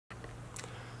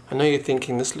I know you're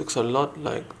thinking this looks a lot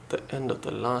like the end of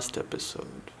the last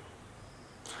episode.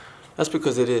 That's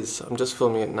because it is. I'm just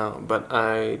filming it now, but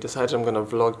I decided I'm gonna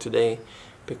vlog today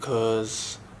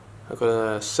because I got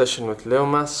a session with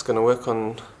Leomas. Gonna work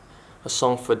on a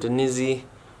song for Denise.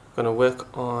 Gonna work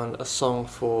on a song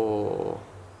for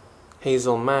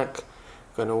Hazel Mack.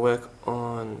 Gonna work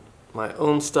on my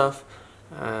own stuff,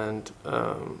 and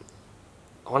I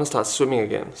want to start swimming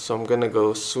again. So I'm gonna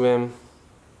go swim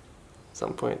at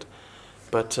some point.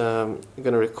 But I'm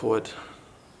gonna record.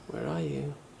 Where are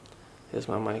you? Here's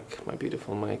my mic, my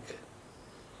beautiful mic,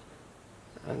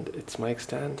 and it's mic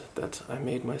stand that I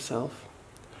made myself.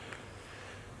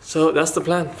 So that's the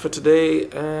plan for today,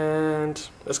 and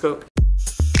let's go.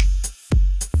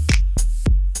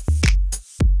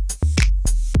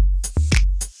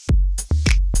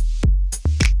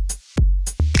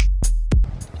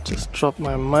 Just dropped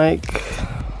my mic.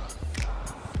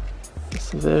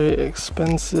 It's a very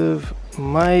expensive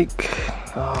mic.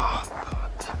 Oh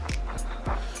God.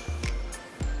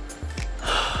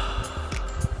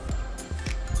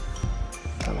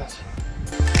 Damn it.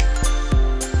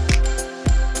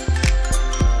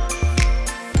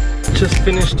 Just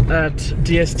finished at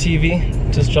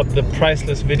GypsyTV. Just dropped the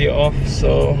priceless video off,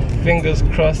 so fingers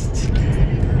crossed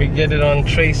we get it on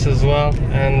Trace as well.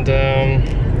 And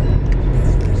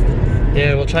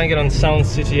yeah, we'll try and get on Sound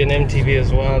City and MTV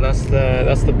as well. That's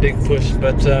the big push.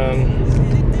 But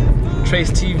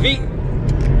Trace TV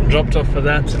dropped off for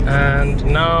that, and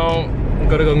now I'm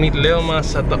gonna go meet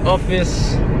Leomas at the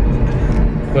office,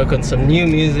 work on some new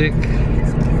music,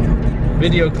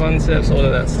 video concepts, all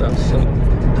of that stuff. So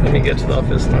let me get to the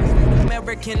office now.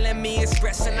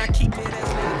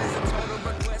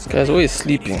 This guy's always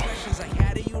sleeping.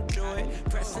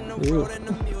 Ooh.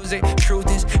 Truth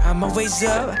is, I'm always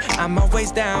up, I'm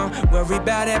always down, worry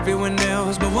about everyone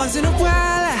else, but once in a while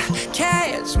I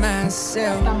catch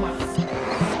myself.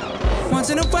 Once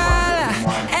in a while I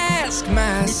ask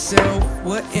myself,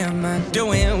 what am I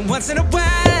doing? Once in a while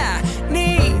I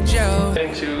need you.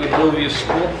 Going to Hillview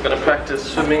School, gonna practice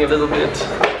swimming a little bit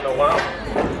in a while.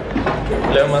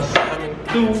 Leomas coming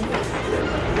through.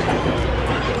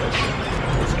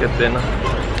 Let's get there now.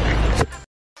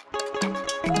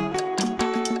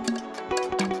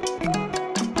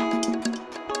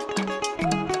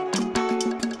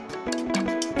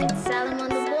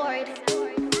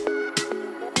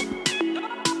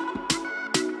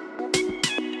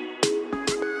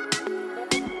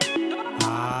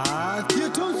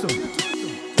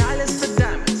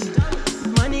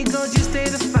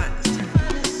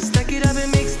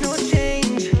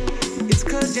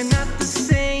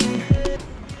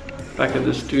 Back at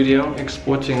the studio,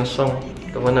 exporting a song,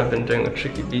 the one I've been doing with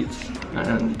Tricky Beats,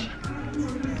 and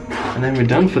then we're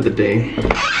done for the day.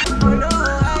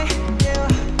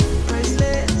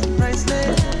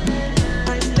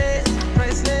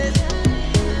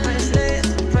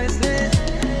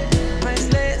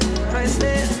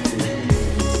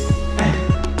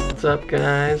 What's up,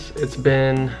 guys? It's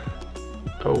been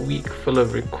a week full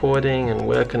of recording and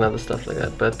work and other stuff like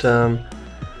that, but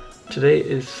today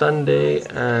is Sunday,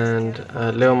 and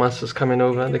Leomas is coming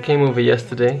over. They came over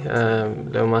yesterday,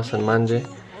 Leomas and Manje,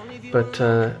 but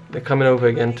they're coming over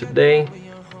again today.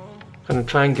 I'm gonna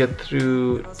try and get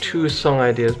through 2 song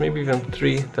ideas, maybe even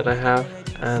 3 that I have,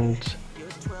 and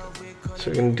so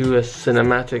we're gonna do a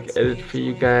cinematic edit for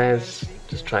you guys,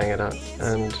 just trying it out,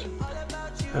 and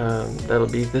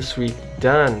that'll be this week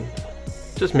done.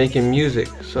 Just making music.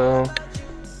 So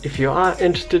if you are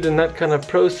interested in that kind of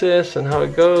process and how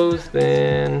it goes,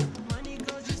 then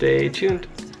stay tuned.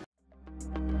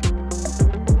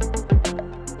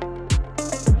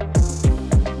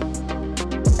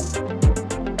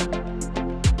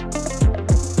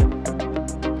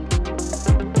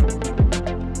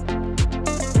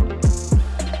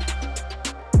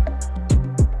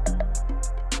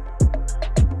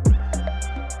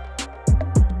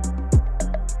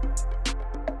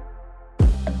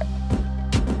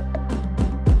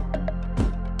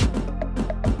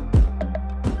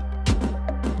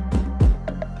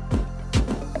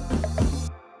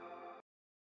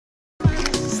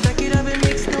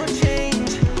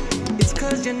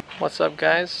 What's up,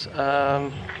 guys?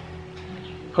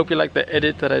 Hope you like the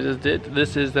edit that I just did.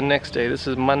 This is the next day. This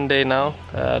is Monday now.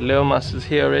 Leomas is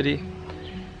here already.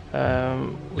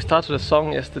 We started a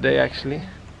song yesterday, actually.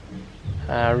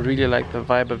 I really like the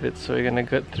vibe of it, so we're gonna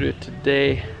get through it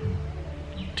today,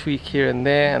 tweak here and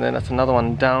there, and then that's another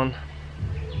one down.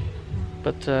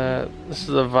 But this is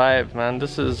a vibe, man.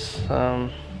 This is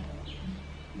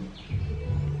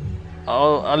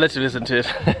I'll let you listen to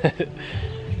it.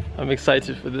 I'm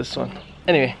excited for this one.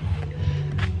 Anyway,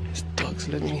 this dog's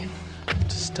dogs. Let me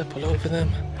just step all over them.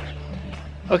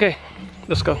 Okay,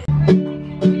 let's go.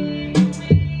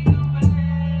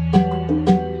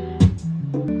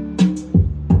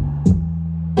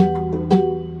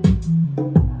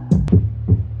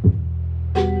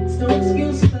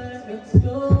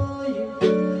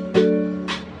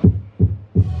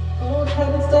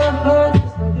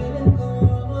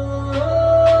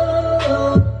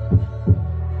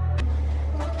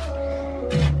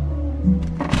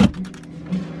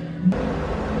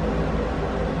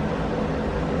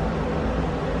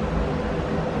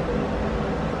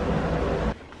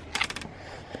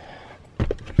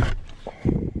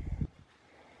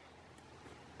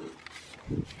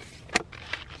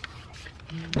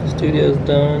 Studio's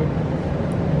done.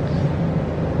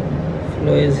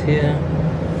 Flo is here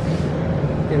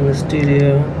in the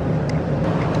studio.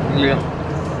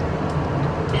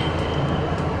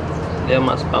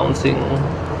 Liam's bouncing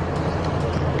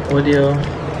audio.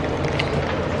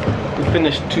 We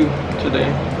finished 2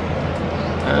 today,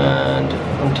 and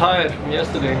I'm tired from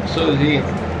yesterday. So is he.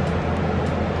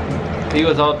 He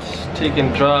was out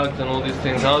taking drugs and all these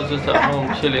things. I was just at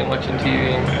home chilling, watching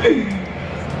TV.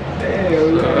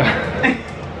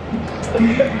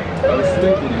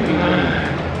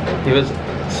 He was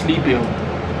sleeping.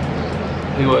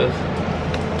 He was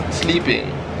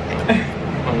sleeping.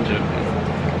 I'm joking.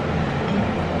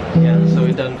 Yeah, so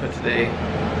we're done for today.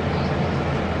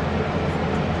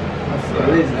 What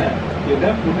is that? You're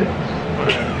done for the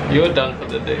day? You're done for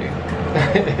the day.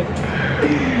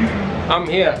 I'm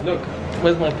here. Look,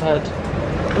 where's my pad?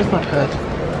 Where's my pad?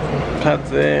 Pad's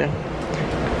there.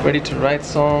 Ready to write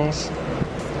songs.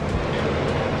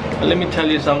 But let me tell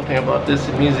you something about this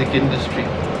music industry.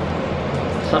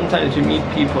 Sometimes you meet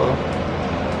people,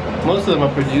 most of them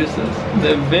are producers,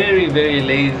 they're very, very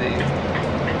lazy.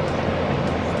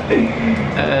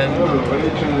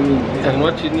 And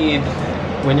what you need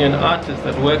when you're an artist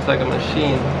that works like a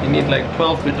machine, you need like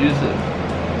 12 producers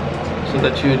so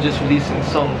that you're just releasing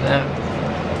songs. Yeah.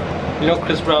 You know,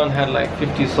 Chris Brown had like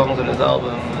 50 songs on his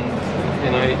album, and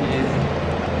you know,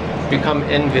 you become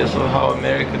envious of how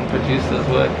American producers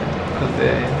work, because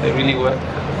they really work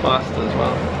fast as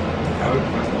well.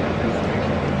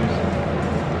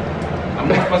 I'm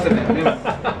not faster than him.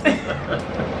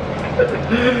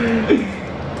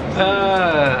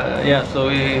 Yeah, so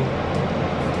we're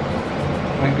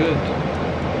good.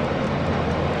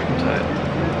 I'm tired.